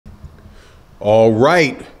All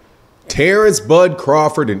right. Terence Bud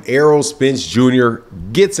Crawford and Rrol Spence Jr.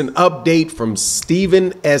 gets an update from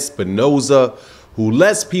Stephen Espinoza, who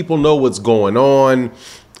lets people know what's going on.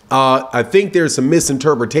 I think there's some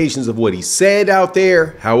misinterpretations of what he said out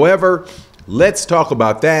there. However, let's talk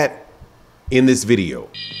about that in this video.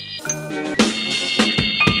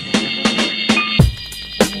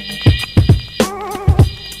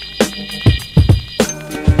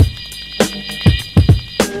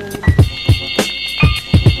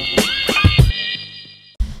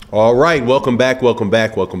 All right, welcome back.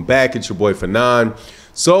 It's your boy Fanon.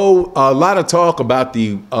 So a lot of talk about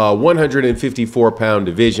the 154-pound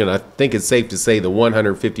division. I think it's safe to say the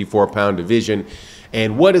 154-pound division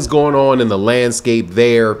and what is going on in the landscape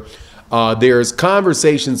there. There's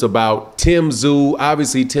conversations about Tim Tszyu.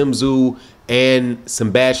 Obviously, Tim Tszyu and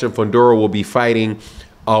Sebastian Fundora will be fighting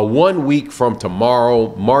 1 week from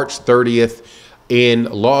tomorrow, March 30th. In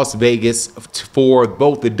Las Vegas for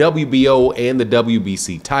both the WBO and the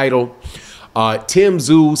WBC title. Tim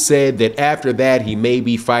Tszyu said that after that, he may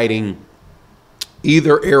be fighting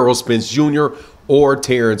either Rrol Spence Jr. or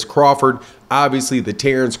Terence Crawford. Obviously, the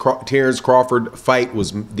Terence Crawford fight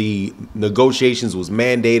was the negotiations was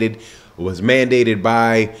mandated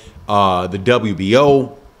by the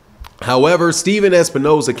WBO. However, Stephen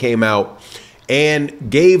Espinoza came out and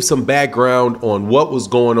gave some background on what was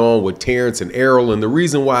going on with Terence and Rrol. And the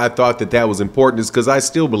reason why I thought that that was important is because I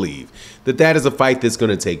still believe that that is a fight that's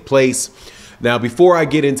going to take place. Now, before I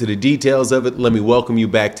get into the details of it, let me welcome you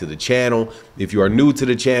back to the channel. If you are new to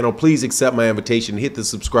the channel, please accept my invitation, hit the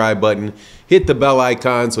subscribe button, hit the bell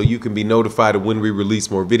icon so you can be notified of when we release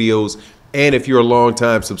more videos. And if you're a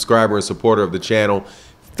longtime subscriber and supporter of the channel,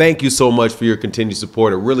 thank you so much for your continued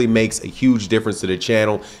support. It really makes a huge difference to the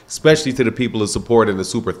channel, especially to the people who support and the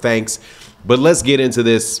super thanks. But let's get into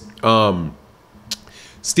this.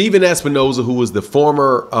 Stephen Espinoza, who was the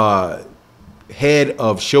former head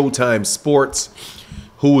of Showtime Sports,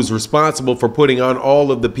 who was responsible for putting on all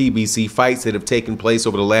of the PBC fights that have taken place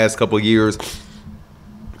over the last couple of years,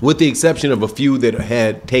 with the exception of a few that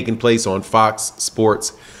had taken place on Fox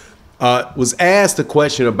Sports, was asked a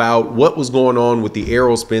question about what was going on with the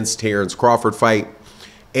Rrol Spence Terence Crawford fight,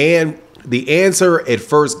 and the answer at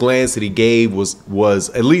first glance that he gave was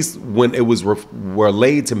at least when it was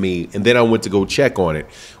relayed to me, and then I went to go check on it,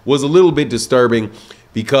 was a little bit disturbing,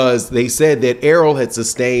 because they said that Rrol had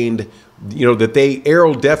sustained, that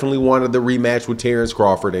Rrol definitely wanted the rematch with Terence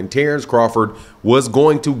Crawford, and Terence Crawford was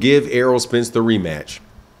going to give Rrol Spence the rematch.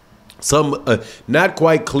 Some not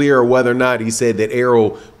quite clear whether or not he said that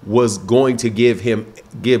Rrol was going to give Rrol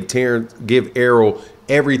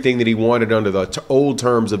everything that he wanted under the old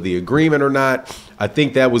terms of the agreement or not. I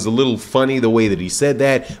think that was a little funny the way that he said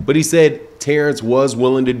that, but he said Terence was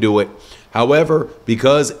willing to do it. However,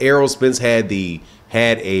 because Rrol Spence had the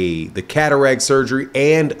cataract surgery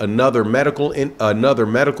and another medical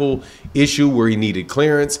issue where he needed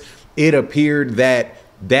clearance, it appeared that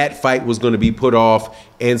that fight was going to be put off,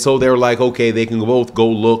 and so they're like, okay, they can both go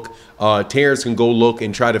look. Terence can go look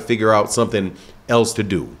and try to figure out something else to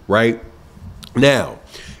do, right? Now,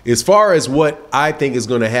 as far as what I think is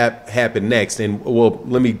going to happen next, and well,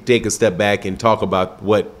 let me take a step back and talk about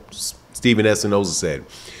what Stephen Espinoza said.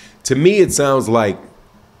 To me, it sounds like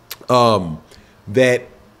that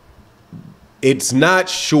it's not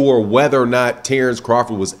sure whether or not Terence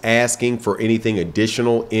Crawford was asking for anything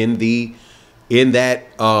additional in that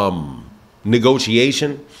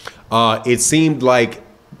negotiation. It seemed like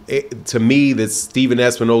to me that Stephen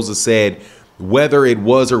Espinoza said whether it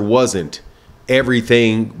was or wasn't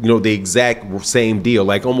everything, the exact same deal,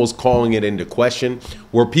 like almost calling it into question,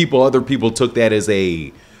 where other people took that as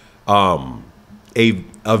a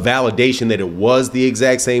validation that it was the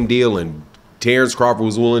exact same deal, and Terence Crawford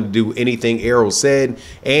was willing to do anything Rrol said,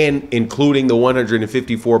 and including the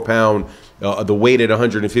 154-pound, the weight at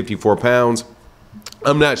 154 pounds.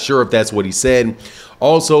 I'm not sure if that's what he said.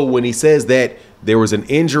 Also, when he says that there was an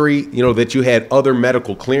injury, that you had other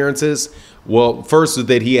medical clearances. Well, first is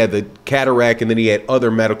that he had the cataract, and then he had other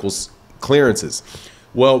medical clearances.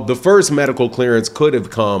 Well, the first medical clearance could have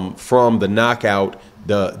come from the knockout,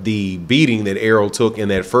 the beating that Rrol took in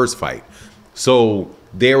that first fight. So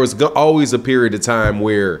there was always a period of time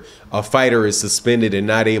where a fighter is suspended and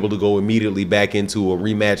not able to go immediately back into a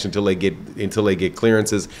rematch until they get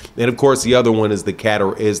clearances. And of course, the other one is the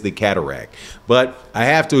cataract. But I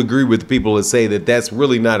have to agree with people that say that that's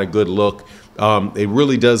really not a good look. It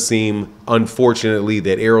really does seem, unfortunately,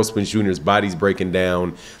 that Rrol Spence Jr.'s body's breaking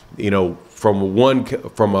down. From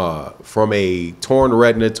a torn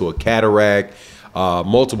retina to a cataract,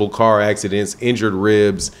 multiple car accidents, injured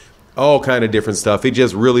ribs. all kind of different stuff. It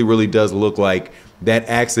just really, really does look like that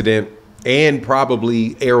accident and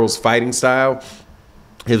probably Rrol's fighting style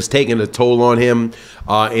has taken a toll on him.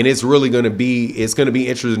 And it's really going to be,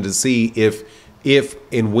 interesting to see if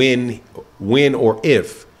and when or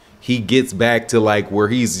if he gets back to like where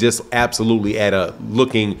he's just absolutely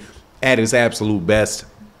looking at his absolute best.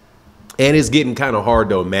 And it's getting kind of hard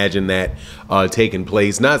to imagine that taking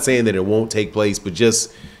place. Not saying that it won't take place, but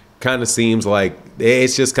just kind of seems like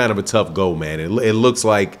it's just kind of a tough go, man. It looks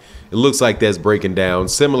like that's breaking down.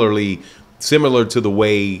 Similar to the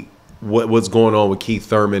way what's going on with Keith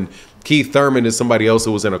Thurman. Keith Thurman is somebody else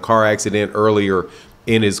who was in a car accident earlier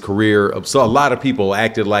in his career. So a lot of people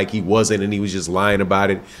acted like he wasn't and he was just lying about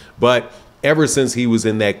it. But ever since he was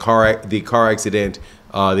in the car accident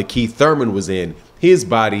that Keith Thurman was in, his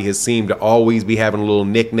body has seemed to always be having a little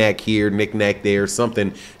knick-knack here, knick-knack there,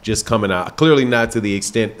 something just coming out. Clearly not to the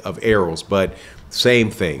extent of Rrol's, but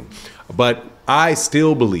same thing. But I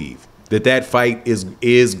still believe that fight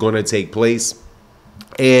is going to take place.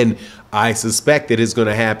 And I suspect that it's going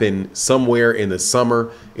to happen somewhere in the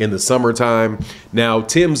summertime. Now,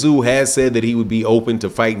 Tim Tszyu has said that he would be open to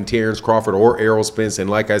fighting Terence Crawford or Rrol Spence. And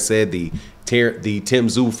like I said, the Tim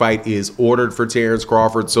Tszyu fight is ordered for Terence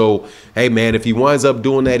Crawford. So, hey, man, if he winds up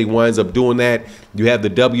doing that, he winds up doing that. You have the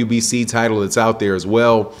WBC title that's out there as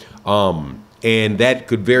well. And that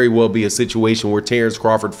could very well be a situation where Terence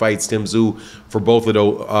Crawford fights Tim Tszyu for both of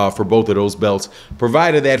those belts,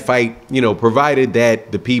 provided that fight, provided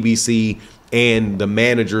that the PBC and the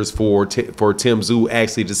managers for Tim Tszyu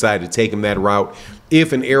actually decided to take him that route.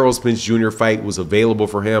 If an Rrol Spence Jr. fight was available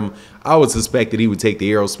for him, I would suspect that he would take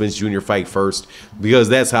the Rrol Spence Jr. fight first, because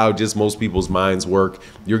that's how just most people's minds work.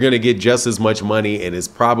 You're going to get just as much money, and it's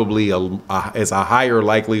probably as a higher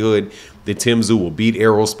likelihood that Tim Tszyu will beat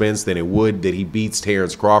Rrol Spence than it would that he beats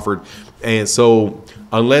Terence Crawford. And so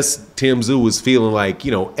unless Tim Tszyu is feeling like,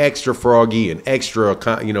 extra froggy and extra,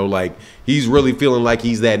 like he's really feeling like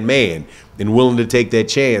he's that man and willing to take that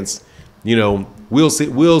chance, we'll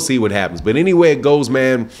see what happens. But anyway it goes,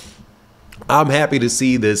 man, I'm happy to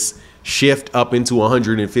see this shift up into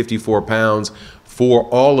 154 pounds for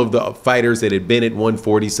all of the fighters that had been at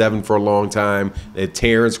 147 for a long time. That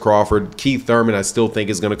Terence Crawford, Keith Thurman, I still think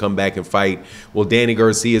is going to come back and fight. Well, Danny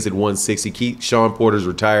Garcia's at 160. Sean Porter's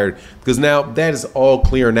retired, because now that is all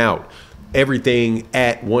clearing out. Everything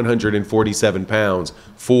at 147 pounds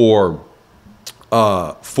for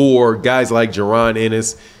guys like Jaron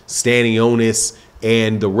Ennis, Stanionis,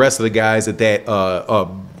 and the rest of the guys at that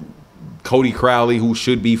Cody Crowley, who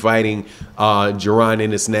should be fighting Jaron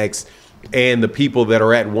Ennis next, and the people that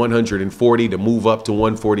are at 140 to move up to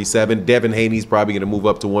 147. Devin Haney's probably going to move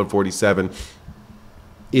up to 147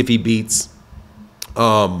 if he beats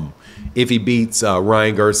Ryan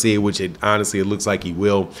Garcia, which honestly it looks like he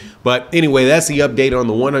will. But anyway, that's the update on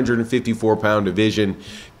the 154-pound division.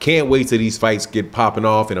 Can't wait till these fights get popping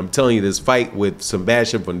off. And I'm telling you, this fight with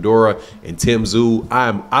Sebastian Fundora and Tim Tszyu,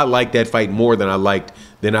 I like that fight more than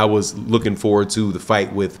I was looking forward to the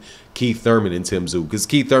fight with Keith Thurman and Tim Tszyu, because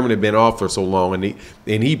Keith Thurman had been off for so long,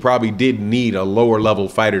 and he probably did need a lower level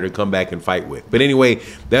fighter to come back and fight with. But anyway,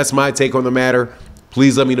 that's my take on the matter.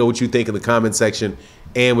 Please let me know what you think in the comment section.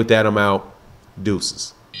 And with that, I'm out.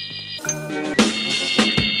 Deuces.